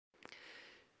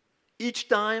Each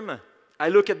time I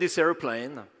look at this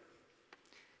airplane,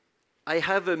 I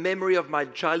have a memory of my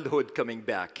childhood coming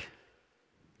back.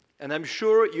 And I'm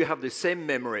sure you have the same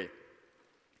memory.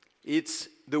 It's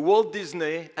the Walt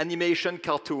Disney animation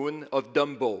cartoon of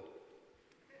Dumbo.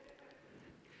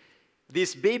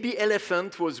 This baby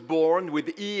elephant was born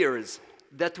with ears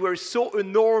that were so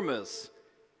enormous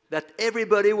that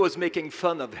everybody was making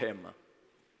fun of him,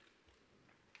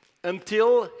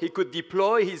 until he could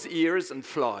deploy his ears and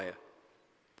fly.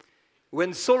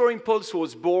 When Solar Impulse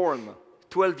was born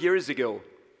 12 years ago,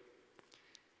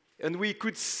 and we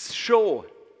could show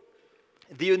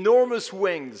the enormous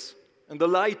wings and the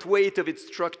light weight of its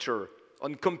structure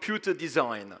on computer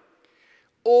design,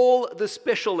 all the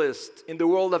specialists in the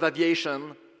world of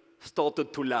aviation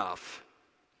started to laugh.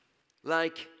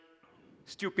 Like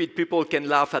stupid people can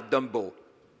laugh at Dumbo.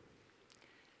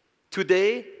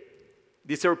 Today,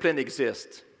 this airplane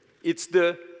exists. It's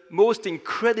the most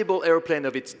incredible airplane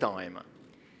of its time.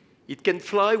 It can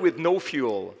fly with no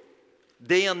fuel,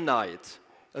 day and night,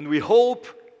 and we hope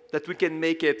that we can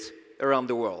make it around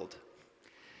the world.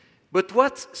 But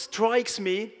what strikes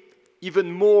me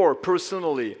even more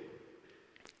personally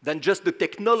than just the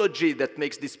technology that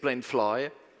makes this plane fly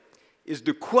is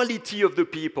the quality of the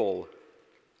people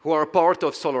who are part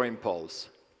of Solar Impulse.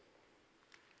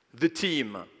 The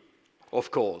team, of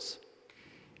course.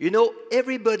 You know,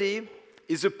 everybody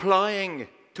is applying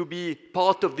to be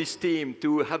part of this team,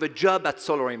 to have a job at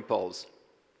Solar Impulse.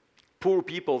 Poor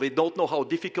people, they don't know how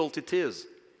difficult it is.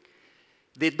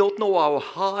 They don't know how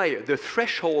high the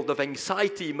threshold of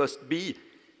anxiety must be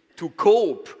to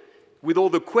cope with all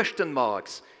the question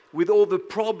marks, with all the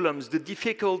problems, the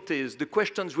difficulties, the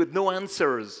questions with no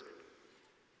answers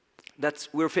that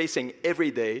we're facing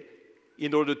every day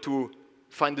in order to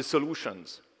find the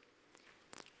solutions.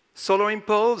 Solar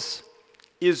Impulse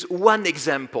is one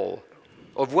example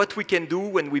of what we can do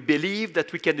when we believe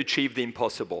that we can achieve the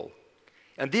impossible.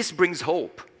 And this brings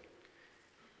hope.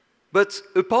 But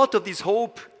a part of this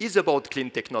hope is about clean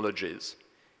technologies,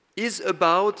 is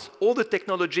about all the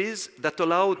technologies that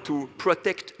allow to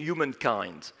protect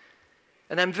humankind.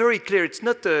 And I'm very clear, it's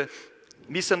not a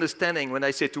misunderstanding when I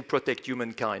say to protect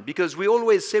humankind, because we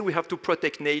always say we have to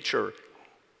protect nature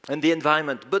and the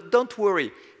environment. But don't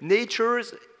worry, nature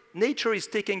is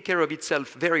taking care of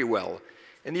itself very well.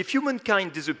 And if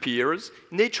humankind disappears,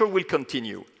 nature will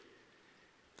continue.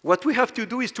 What we have to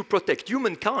do is to protect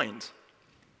humankind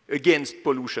against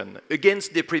pollution,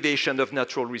 against deprivation of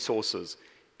natural resources,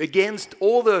 against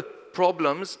all the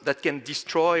problems that can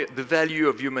destroy the value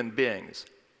of human beings.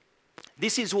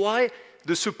 This is why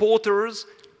the supporters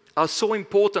are so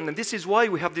important, and this is why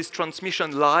we have this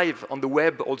transmission live on the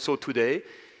web also today,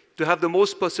 to have the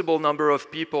most possible number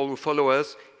of people who follow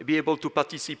us be able to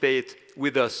participate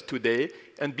with us today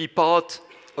and be part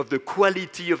of the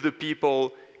quality of the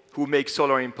people who make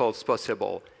Solar Impulse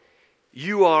possible.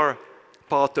 You are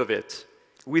part of it.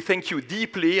 We thank you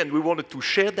deeply, and we wanted to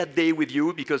share that day with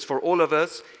you because for all of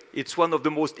us, it's one of the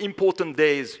most important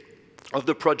days of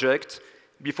the project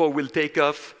before we'll take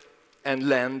off and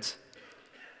land,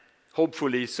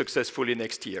 hopefully successfully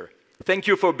next year. Thank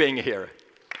you for being here.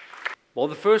 Well,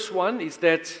 the first one is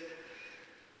that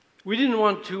we didn't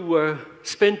want to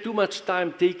spend too much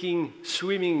time taking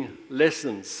swimming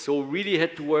lessons, so really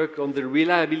had to work on the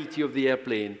reliability of the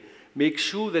airplane, make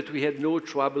sure that we had no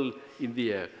trouble in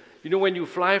the air. You know, when you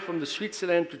fly from the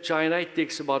Switzerland to China, it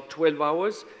takes about 12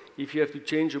 hours. If you have to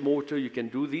change a motor, you can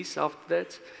do this after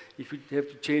that. If you have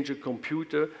to change a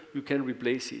computer, you can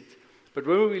replace it. But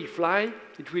when we will fly,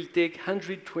 it will take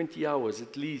 120 hours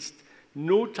at least.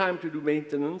 No time to do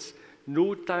maintenance,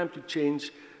 no time to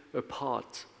change a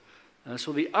part.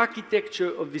 So the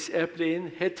architecture of this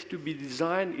airplane had to be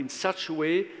designed in such a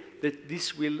way that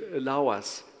this will allow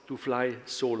us to fly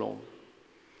so long.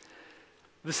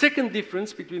 The second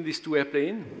difference between these two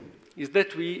airplanes is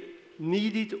that we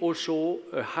needed also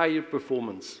a higher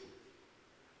performance.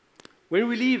 When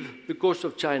we leave the coast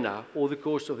of China or the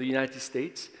coast of the United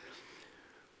States,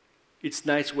 it's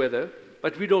nice weather,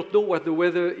 but we don't know what the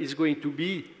weather is going to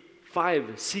be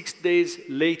 5, 6 days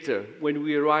later when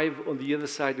we arrive on the other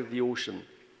side of the ocean.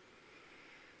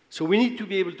 So we need to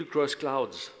be able to cross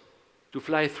clouds, to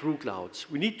fly through clouds.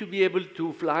 We need to be able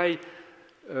to fly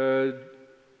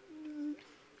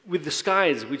with the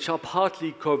skies, which are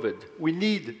partly covered. We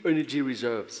need energy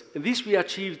reserves. And this we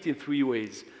achieved in 3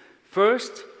 ways.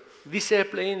 First, this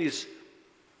airplane is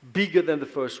bigger than the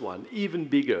first one, even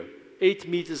bigger. 8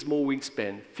 meters more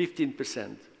wingspan,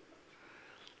 15%.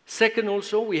 Second,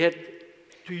 also, we had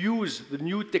to use the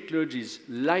new technologies,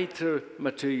 lighter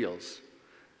materials.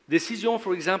 Decision,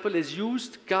 for example, has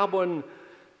used carbon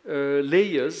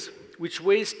layers which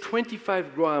weighs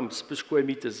 25 grams per square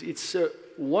meters. It's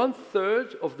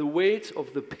 1/3 of the weight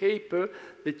of the paper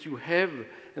that you have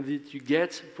and that you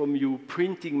get from your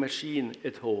printing machine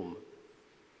at home.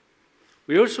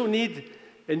 We also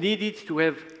needed to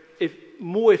have a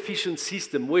more efficient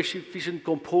system, more efficient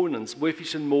components, more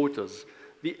efficient motors.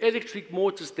 The electric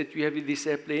motors that you have in this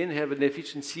airplane have an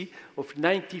efficiency of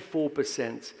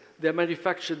 94%. They're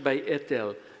manufactured by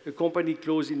Etel, a company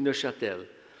close in Neuchâtel.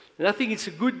 And I think it's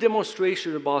a good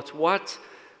demonstration about what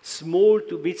small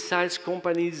to mid-sized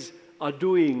companies are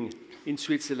doing in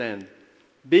Switzerland,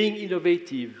 being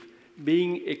innovative,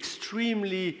 being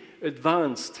extremely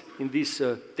advanced in these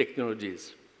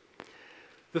technologies.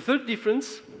 The third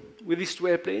difference with these two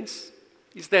airplanes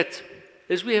is that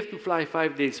as we have to fly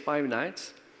 5 days, 5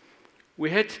 nights,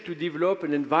 we had to develop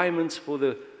an environment for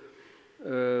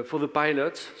the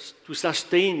pilots to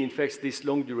sustain, in fact, this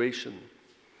long duration.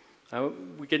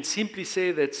 We can simply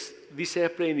say that this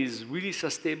airplane is really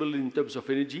sustainable in terms of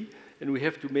energy, and we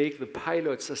have to make the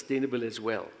pilot sustainable as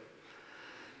well.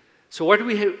 So what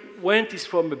we went is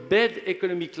from a bad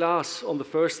economy class on the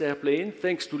first airplane,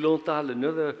 thanks to Lontal,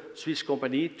 another Swiss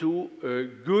company, to a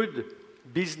good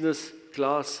business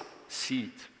class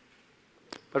seat.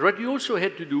 But what we also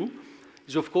had to do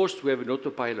is, of course, to have an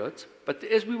autopilot. But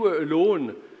as we were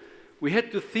alone, we had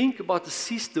to think about a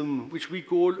system which we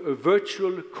call a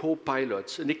virtual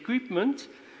co-pilot, an equipment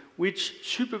which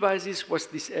supervises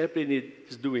what this airplane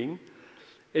is doing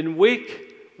and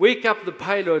wake up the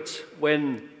pilot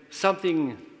when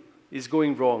something is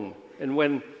going wrong and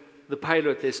when the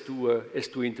pilot has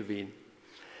to intervene.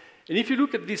 And if you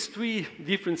look at these three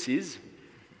differences,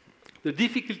 the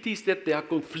difficulty is that they are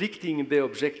conflicting in their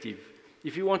objective.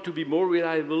 If you want to be more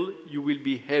reliable, you will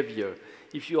be heavier.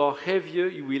 If you are heavier,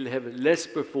 you will have less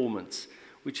performance,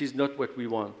 which is not what we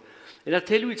want. And I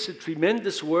tell you, it's a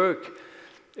tremendous work,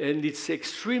 and it's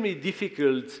extremely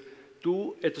difficult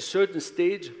to, at a certain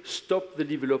stage, stop the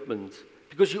development.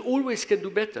 Because you always can do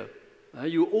better.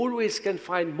 You always can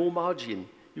find more margin.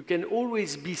 You can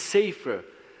always be safer.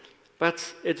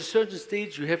 But at a certain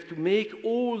stage, you have to make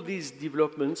all these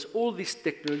developments, all these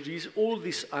technologies, all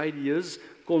these ideas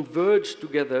converge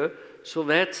together so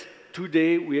that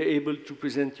today we are able to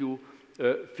present you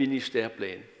a finished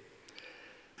airplane.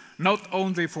 Not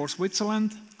only for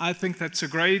Switzerland, I think that's a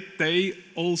great day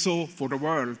also for the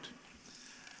world.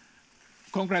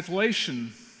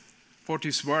 Congratulations for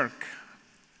this work.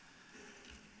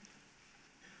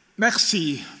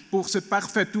 Merci pour ce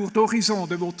parfait tour d'horizon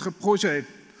de votre projet.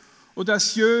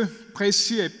 Audacieux,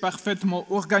 précis et parfaitement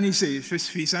organisé. Je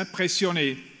suis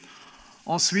impressionné.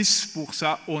 En Suisse, pour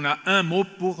ça, on a un mot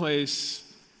pour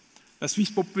la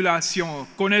Suisse population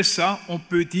connaît ça. On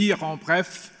peut dire en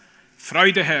bref,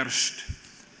 Freude herrscht.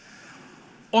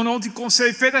 Au nom du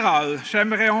Conseil fédéral,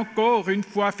 j'aimerais encore une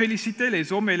fois féliciter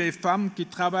les hommes et les femmes qui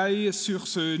travaillent sur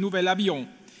ce nouvel avion.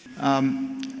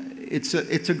 It's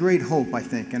a great hope, I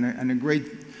think, and a great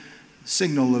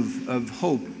signal of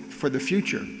hope for the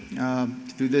future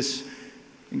through this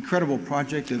incredible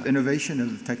project of innovation,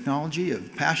 of technology,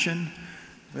 of passion,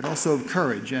 but also of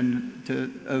courage and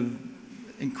of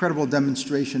incredible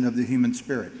demonstration of the human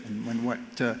spirit and what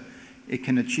it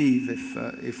can achieve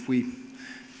if we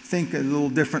think a little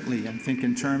differently and think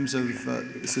in terms of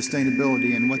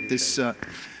sustainability and what this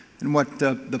and what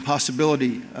the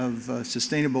possibility of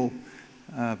sustainable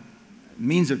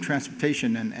means of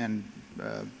transportation and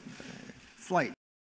flight.